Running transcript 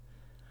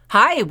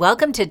Hi,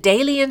 welcome to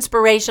Daily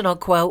Inspirational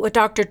Quote with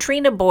Dr.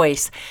 Trina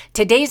Boyce.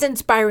 Today's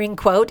inspiring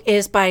quote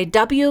is by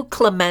W.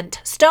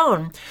 Clement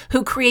Stone,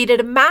 who created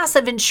a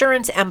massive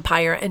insurance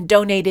empire and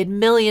donated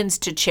millions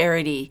to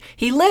charity.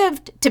 He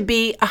lived to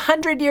be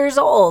 100 years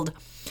old.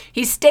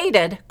 He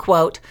stated,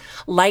 quote,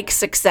 "Like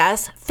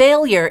success,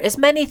 failure is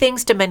many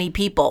things to many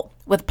people.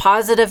 With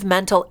positive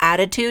mental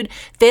attitude,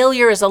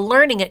 failure is a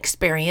learning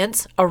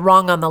experience, a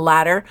rung on the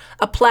ladder,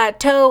 a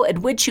plateau at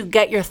which you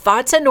get your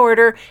thoughts in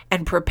order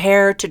and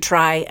prepare to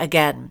try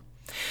again."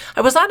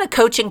 I was on a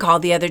coaching call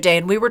the other day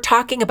and we were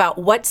talking about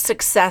what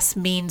success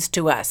means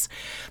to us.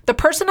 The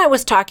person I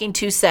was talking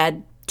to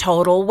said,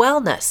 total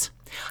wellness.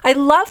 I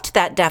loved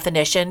that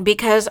definition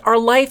because our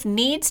life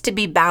needs to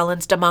be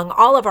balanced among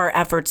all of our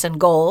efforts and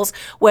goals,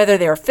 whether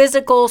they're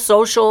physical,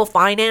 social,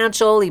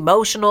 financial,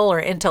 emotional, or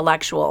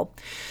intellectual.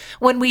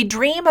 When we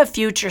dream of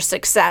future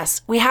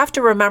success, we have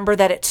to remember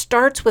that it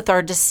starts with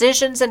our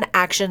decisions and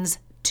actions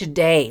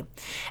today.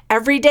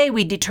 Every day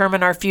we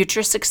determine our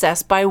future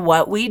success by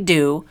what we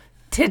do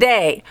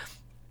today.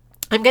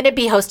 I'm going to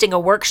be hosting a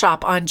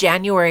workshop on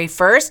January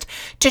 1st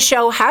to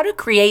show how to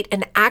create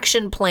an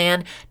action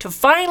plan to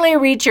finally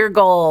reach your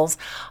goals.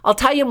 I'll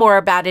tell you more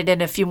about it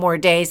in a few more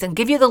days and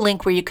give you the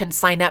link where you can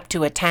sign up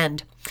to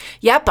attend.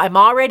 Yep, I'm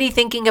already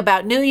thinking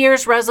about New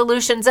Year's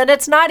resolutions and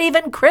it's not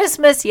even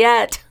Christmas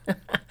yet.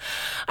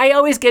 I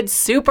always get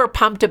super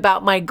pumped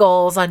about my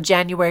goals on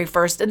January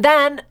 1st, and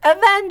then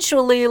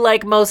eventually,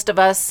 like most of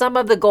us, some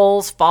of the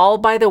goals fall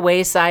by the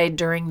wayside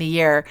during the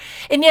year.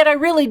 And yet I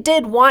really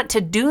did want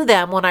to do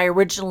them when I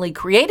originally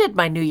created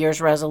my New Year's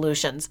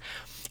resolutions.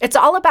 It's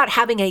all about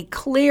having a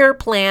clear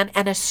plan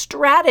and a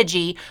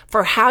strategy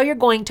for how you're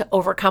going to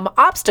overcome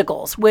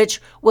obstacles, which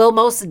will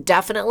most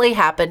definitely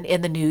happen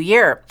in the new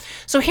year.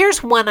 So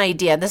here's one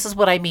idea, and this is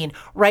what I mean.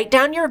 Write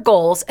down your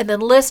goals and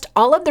then list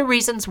all of the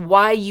reasons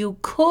why you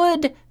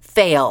could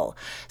fail,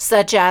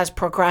 such as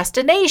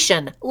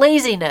procrastination,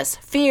 laziness,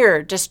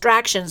 fear,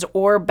 distractions,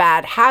 or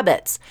bad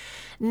habits.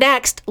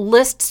 Next,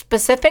 list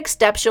specific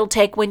steps you'll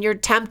take when you're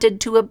tempted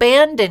to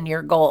abandon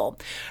your goal.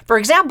 For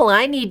example,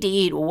 I need to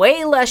eat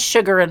way less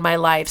sugar in my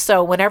life,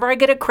 so whenever I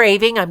get a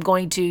craving, I'm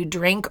going to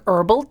drink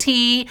herbal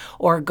tea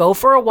or go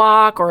for a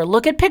walk or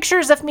look at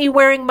pictures of me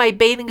wearing my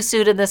bathing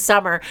suit in the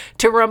summer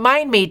to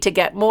remind me to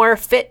get more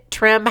fit,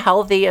 trim,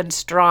 healthy, and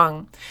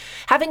strong.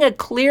 Having a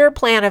clear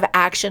plan of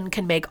action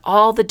can make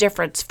all the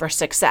difference for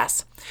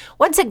success.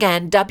 Once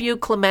again, W.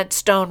 Clement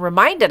Stone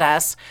reminded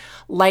us,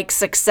 like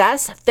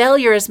success,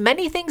 failure is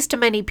many things to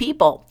many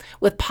people.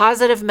 With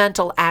positive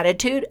mental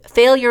attitude,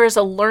 failure is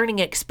a learning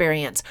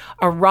experience,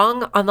 a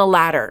rung on the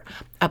ladder,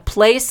 a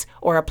place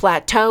or a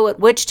plateau at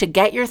which to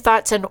get your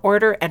thoughts in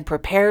order and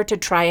prepare to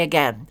try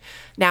again.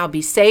 Now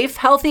be safe,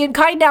 healthy, and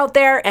kind out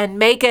there and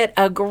make it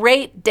a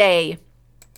great day.